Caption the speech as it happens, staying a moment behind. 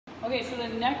Okay, so the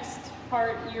next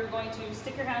part, you're going to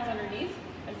stick your hands underneath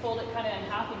and fold it kind of in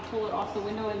half and pull it off the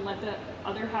window and let the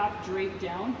other half drape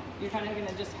down. You're kind of going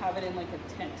to just have it in like a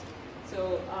tent.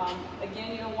 So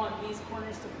again, you don't want these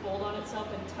corners to fold on itself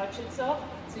and touch itself.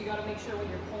 So you got to make sure when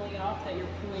you're pulling it off that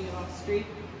you're pulling it off straight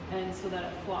and so that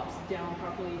it flops down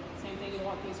properly. Same thing, you don't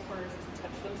want these corners to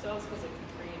touch themselves because it can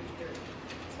create dirt.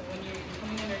 So when you're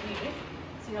coming underneath,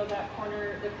 see how that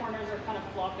corner, the corners are kind of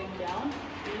flopping down.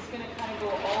 You're just going to kind of go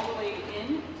all the way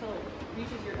in until it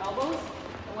reaches your elbows.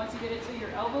 And once you get it to your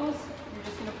elbows, you're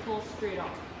just going to pull straight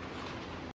off.